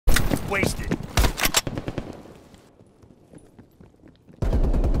wasted.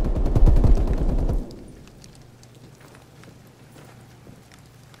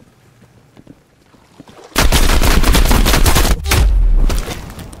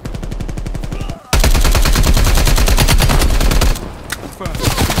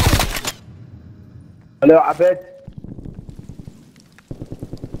 الو عبيد.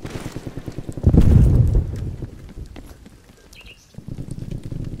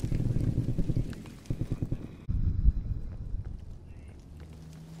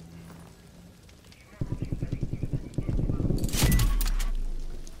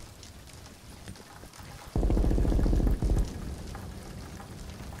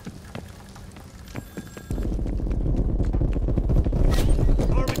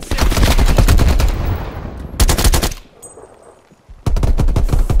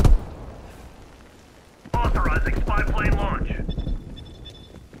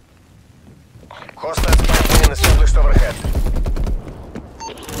 Hostile spy plane established overhead.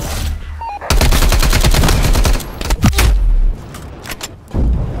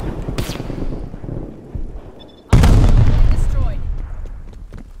 Destroyed.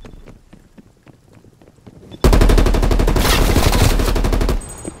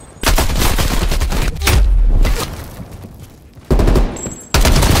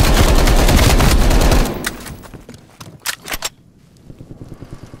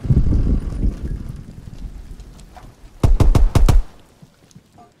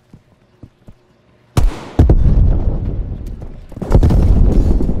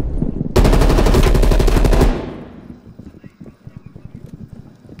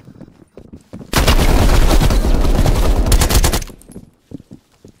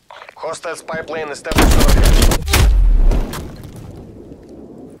 Hostile spy plane established overhead.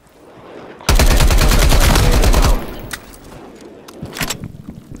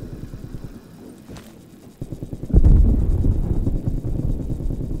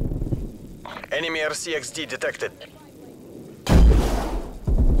 Enemy RCXD detected.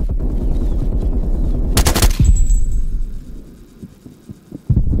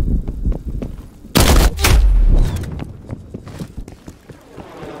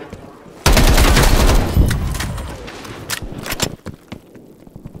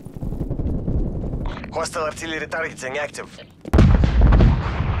 Hostile artillery targeting active.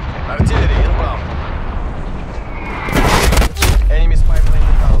 Artillery inbound. Enemy spy plane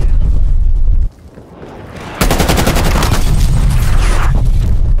inbound.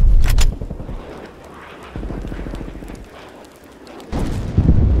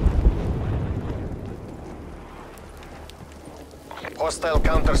 Hostile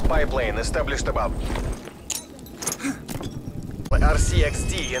counter spy plane established above.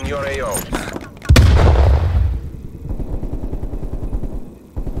 RCXD in your AO.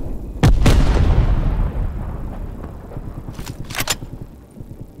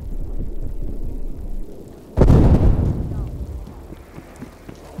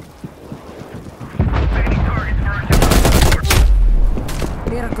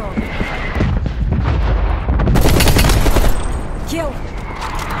 Miracle. Kill.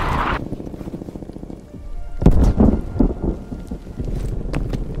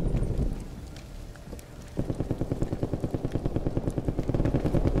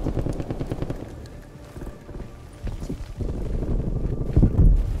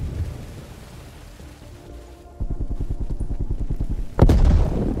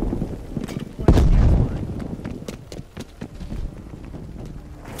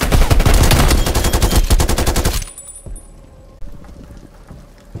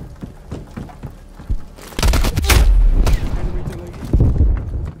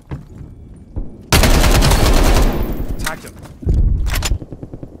 Attacked him.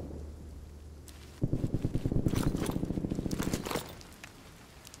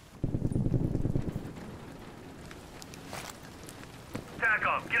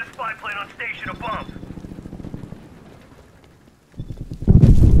 TACOM, get a spy plane on station above.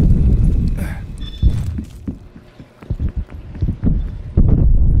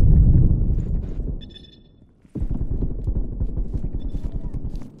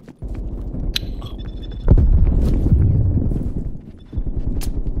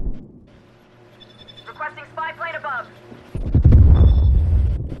 Requesting spy plane above.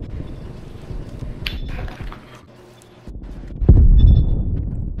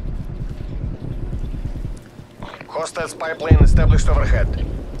 Hostile spy plane established overhead.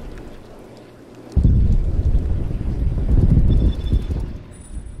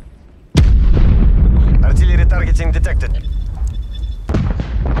 Artillery targeting detected.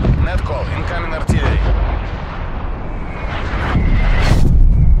 Net call, incoming artillery.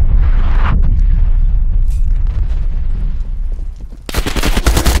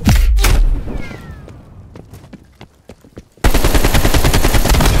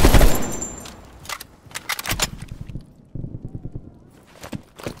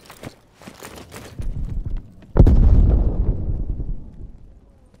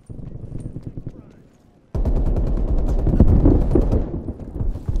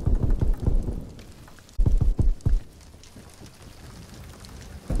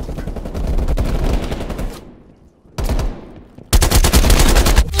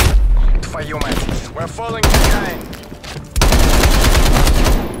 Твою мать! We're falling behind!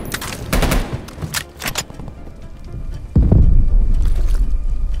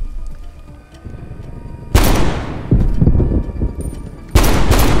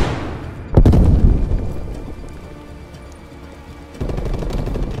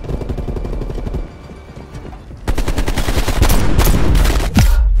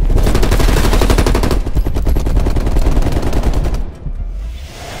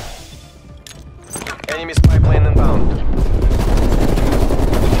 Enemy spy plane inbound.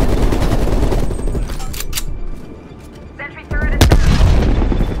 Sentry turret is down.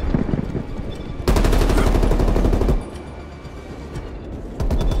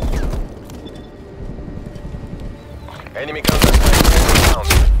 Enemy counter spy plane inbound.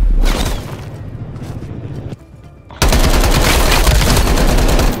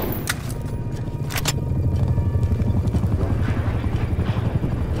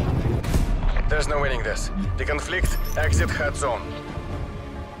 There's no winning this. The conflict, exit hot zone.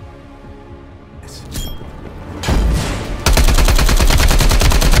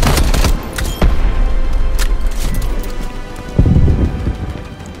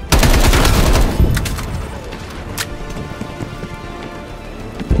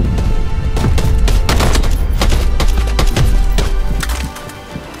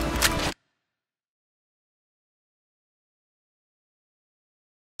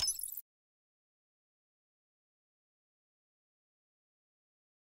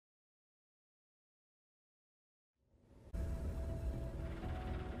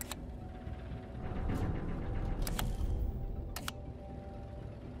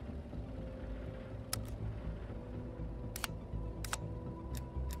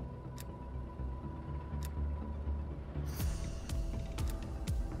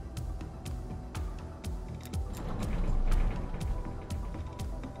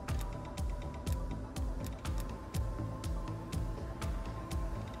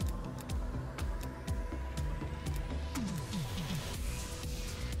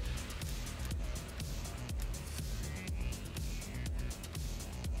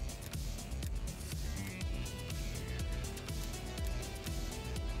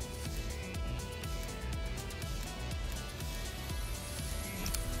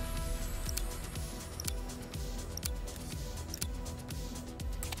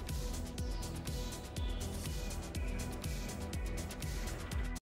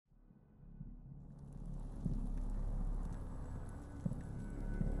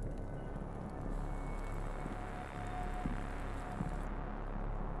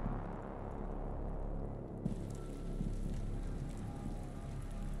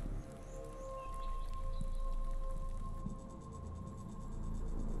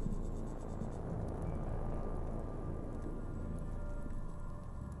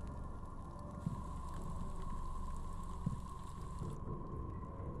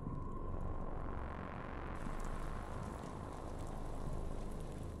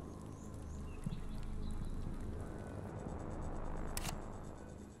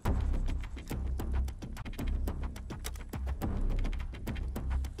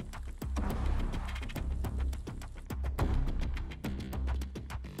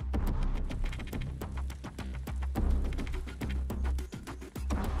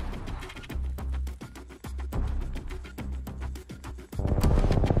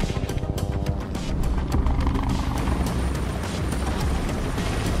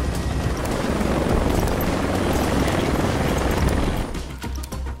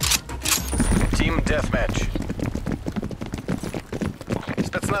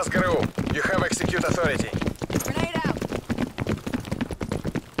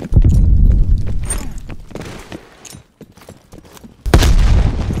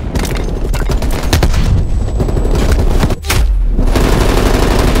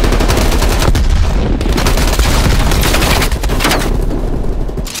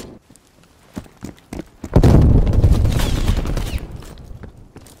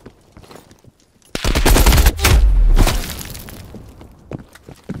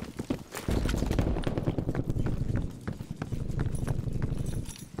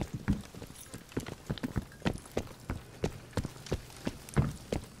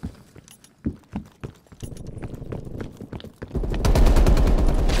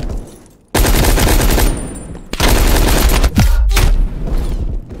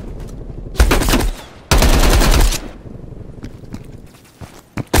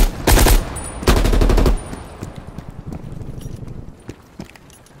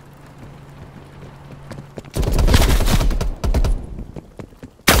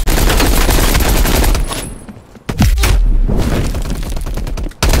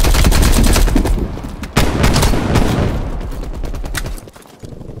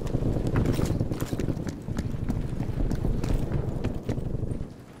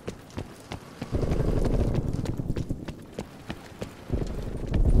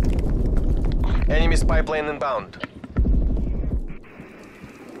 Enemy spy plane inbound.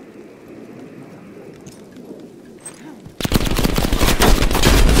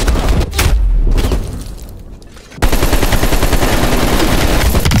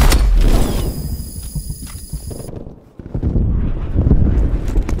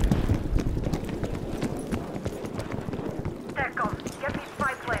 TACOM, get me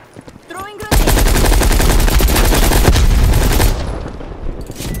spy plane. Throwing grenade.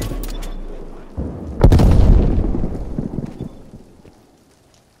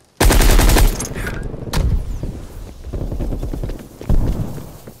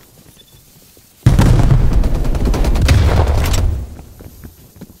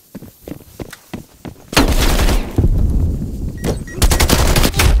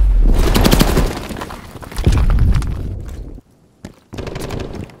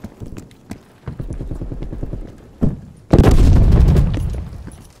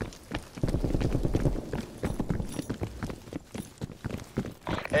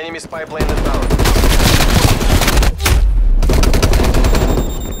 Enemy spy plane inbound.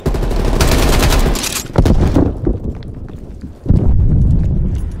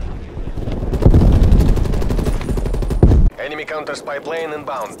 Enemy counter spy plane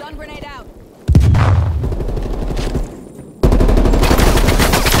inbound. Stun grenade out.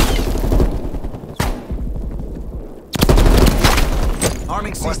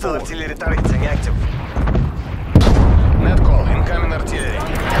 Arming Hostile C4. artillery targeting active. Net call, incoming artillery.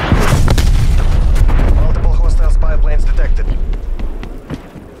 Multiple hostile spy planes detected.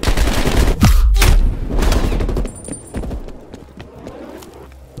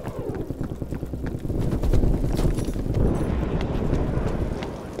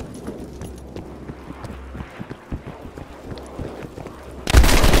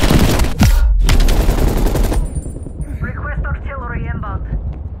 Request artillery inbound.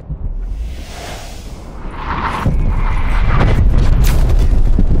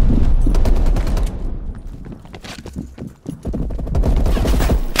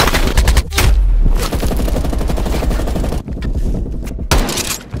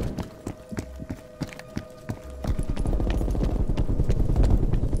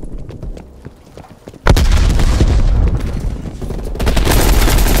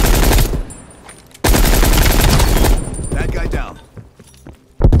 That guy down.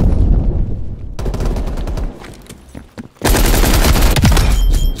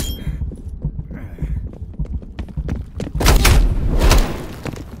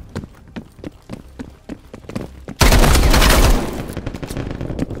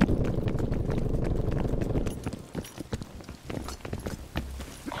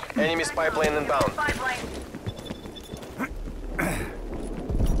 Enemy spy plane inbound. Spy plane.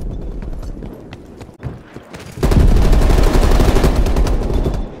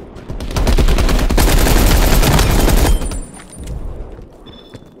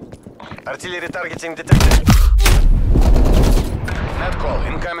 Artillery targeting detected. Net call,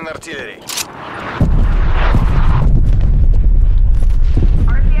 incoming artillery.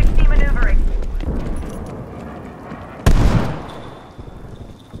 RCXD maneuvering.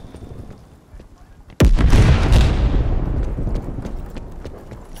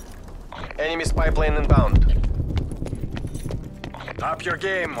 Enemy spy plane inbound. Up your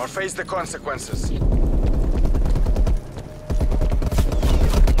game or face the consequences.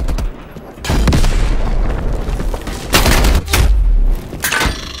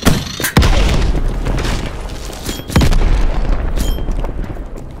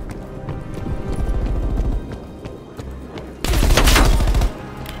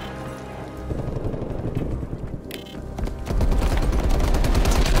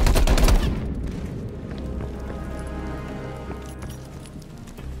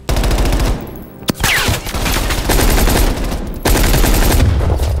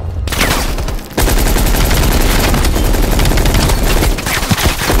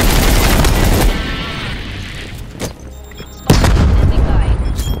 Standing by.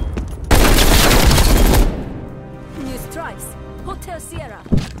 New strikes. Hotel Sierra.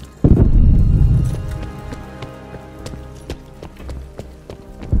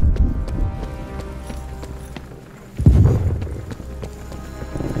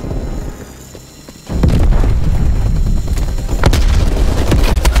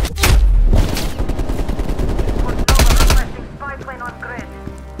 Requesting spy plane on grid.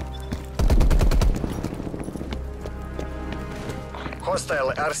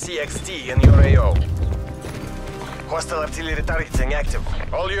 Hostile RCXD in your AO. Hostile artillery targeting active.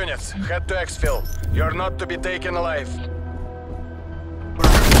 All units, head to exfil. You're not to be taken alive.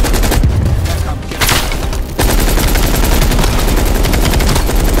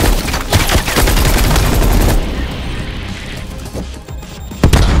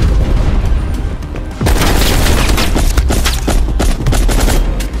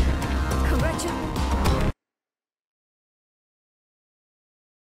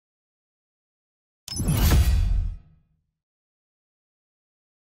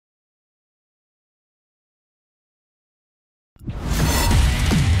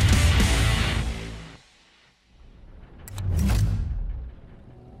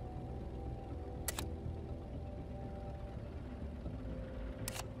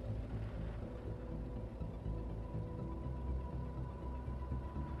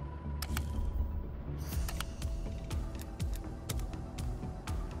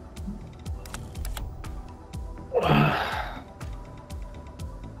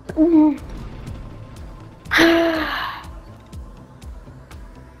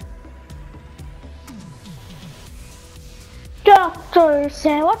 Doctor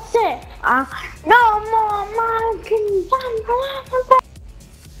said, what's it? No more mountain jump.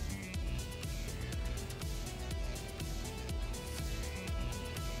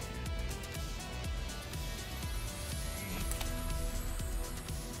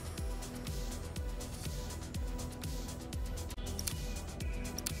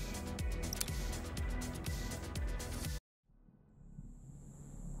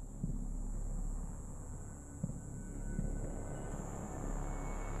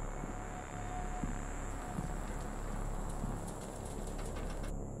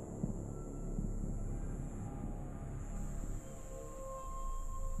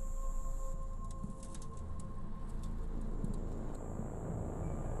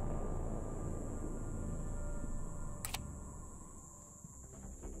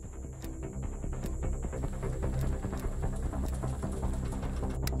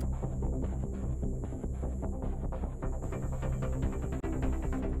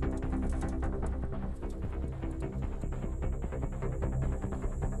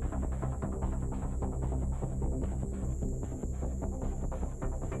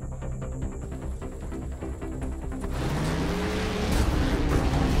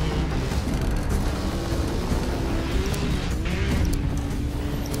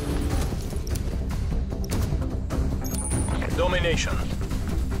 Domination.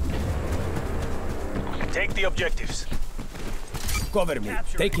 Take the objectives. Cover me.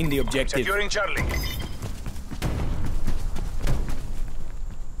 Taking the objective. Securing Charlie.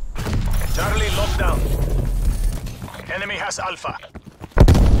 Charlie locked down. Enemy has Alpha.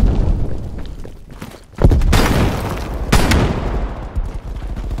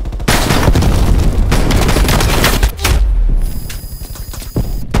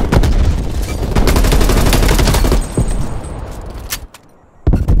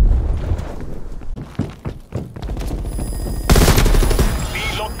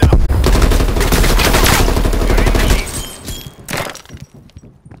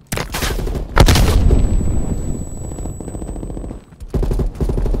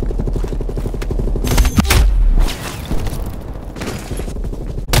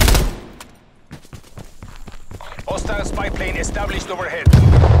 Hostile spy plane established overhead.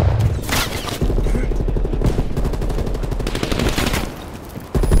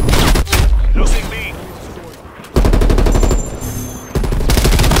 Losing B.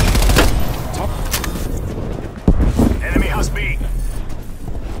 Enemy has B.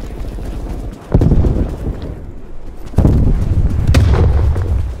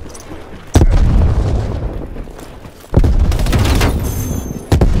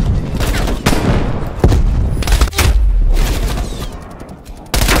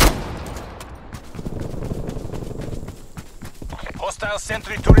 Hostile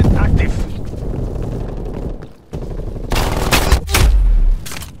sentry turret active.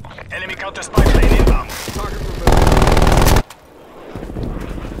 Enemy counter spy plane inbound. Target removed.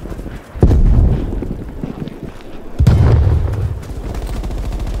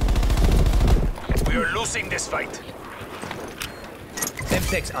 We are losing this fight.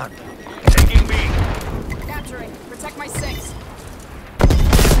 M6 armed. Taking B. Capturing. Protect my six. We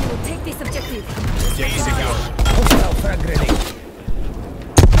will take this objective. B secure. Hostile frag grenade.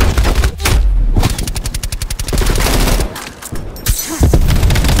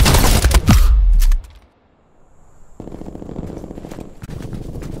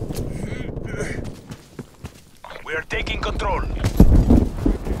 We are taking control.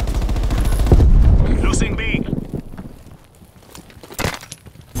 Losing B.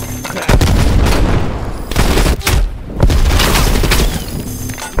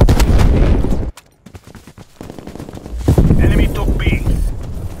 Enemy took B.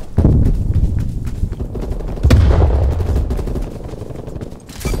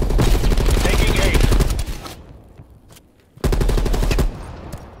 Taking A.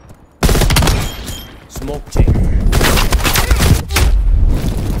 Smoke chain.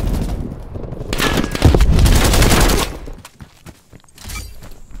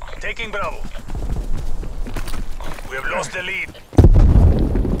 Taking Bravo. We have lost the lead.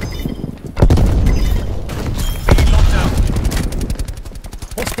 B locked down.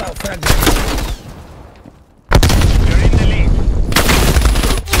 Hostile frag grenade. We're in the lead.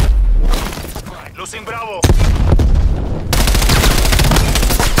 Losing Bravo.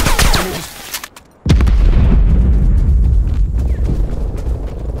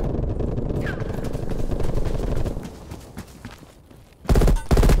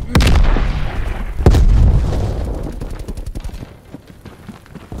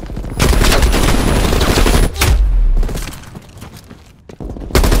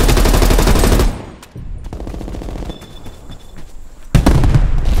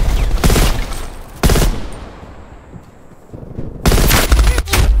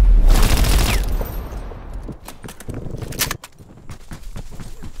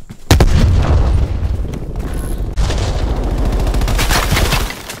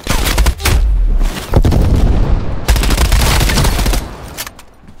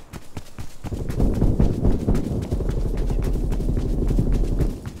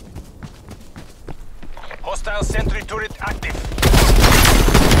 Hostile sentry turret active.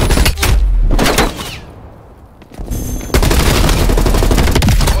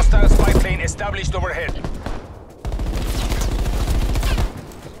 Hostile spy plane established overhead.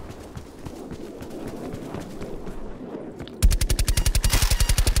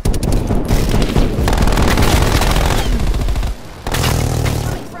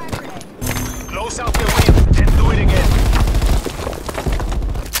 Close out the wind and do it again.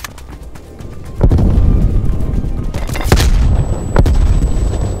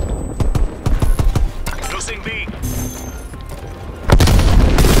 Losing B.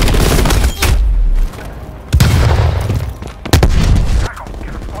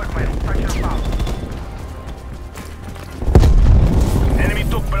 Enemy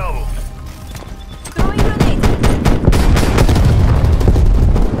took Bravo. Throwing grenade.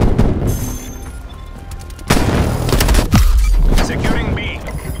 Securing B.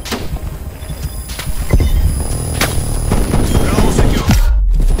 Bravo secure.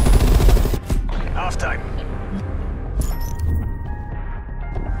 Half time.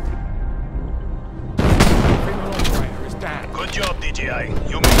 Good job, DJI.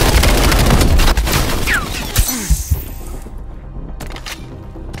 You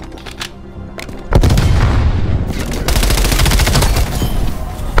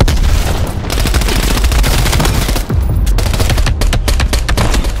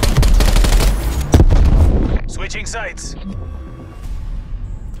switching sides.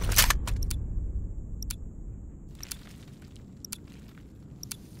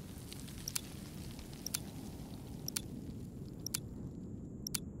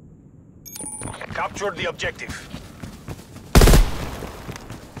 Capture the objective.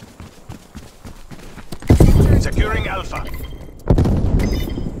 Securing Alpha.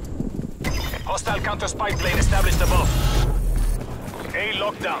 Hostile counter spy plane established above. A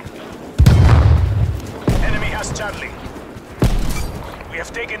lockdown. Enemy has Charlie. We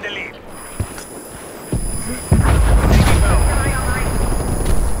have taken the lead. Taking Bravo.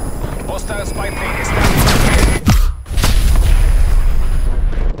 Hostile spy plane established.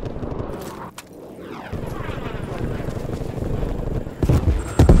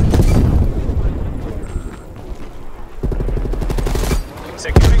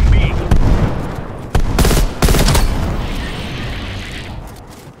 Securing B.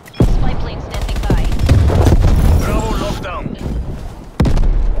 Spy plane standing by. Bravo lockdown.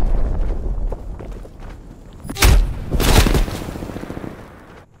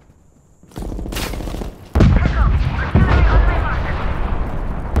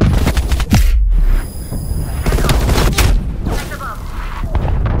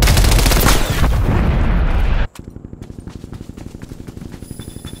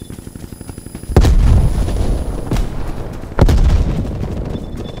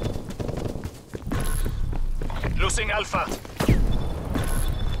 Losing Alpha.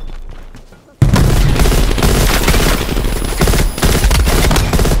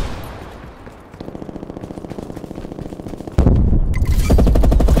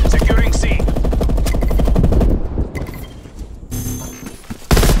 Securing C.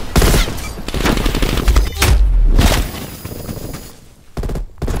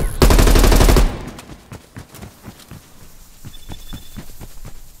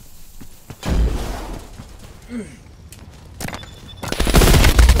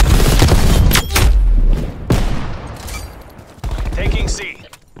 Taking C.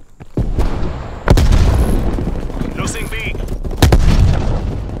 Losing B.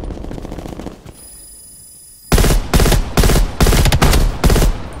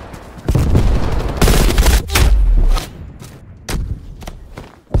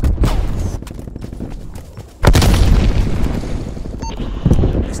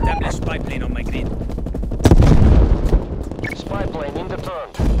 Establish spy plane on my grid. Spy plane in the turn.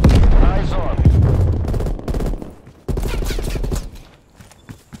 Eyes on.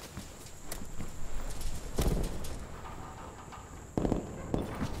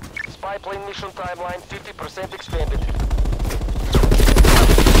 Spy plane mission timeline 50% expanded.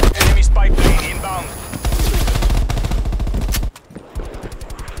 Enemy spy plane inbound.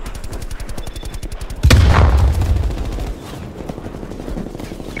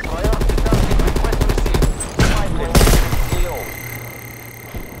 Priority target request received. Spy plane KO.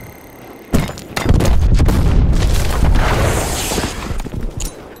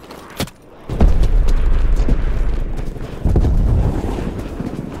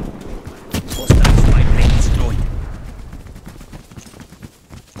 Hostile spy plane destroyed.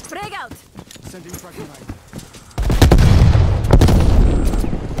 Frag out. Sending tracking light.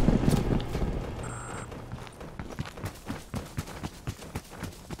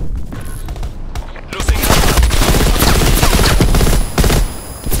 Losing Alpha.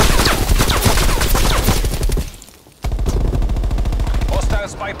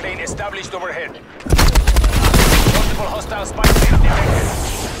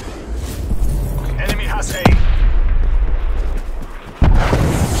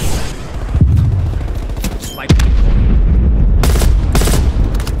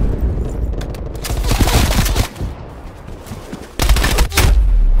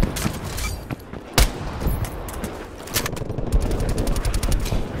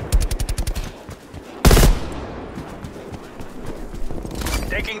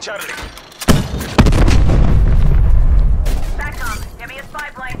 Charlie. SATCOM, give me a spy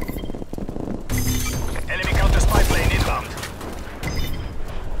plane. Enemy counter spy plane inbound.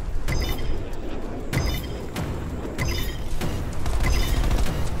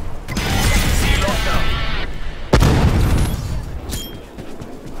 C lockdown.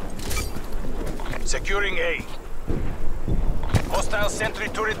 Securing A. Hostile sentry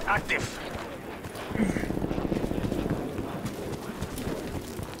turret active.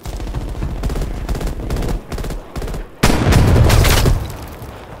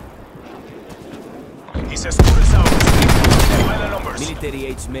 He's as good as ours. Final numbers. Military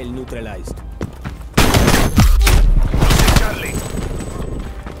age male neutralized. Losing Charlie.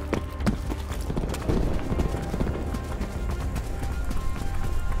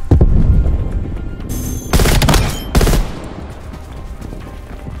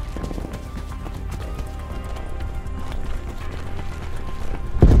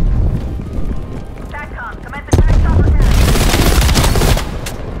 SATCOM, commence attack chopper down.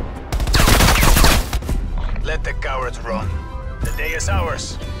 Let the cowards run. The day is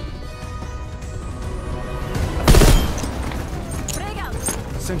ours. Frag out!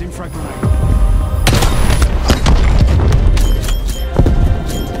 Sending frag grenade.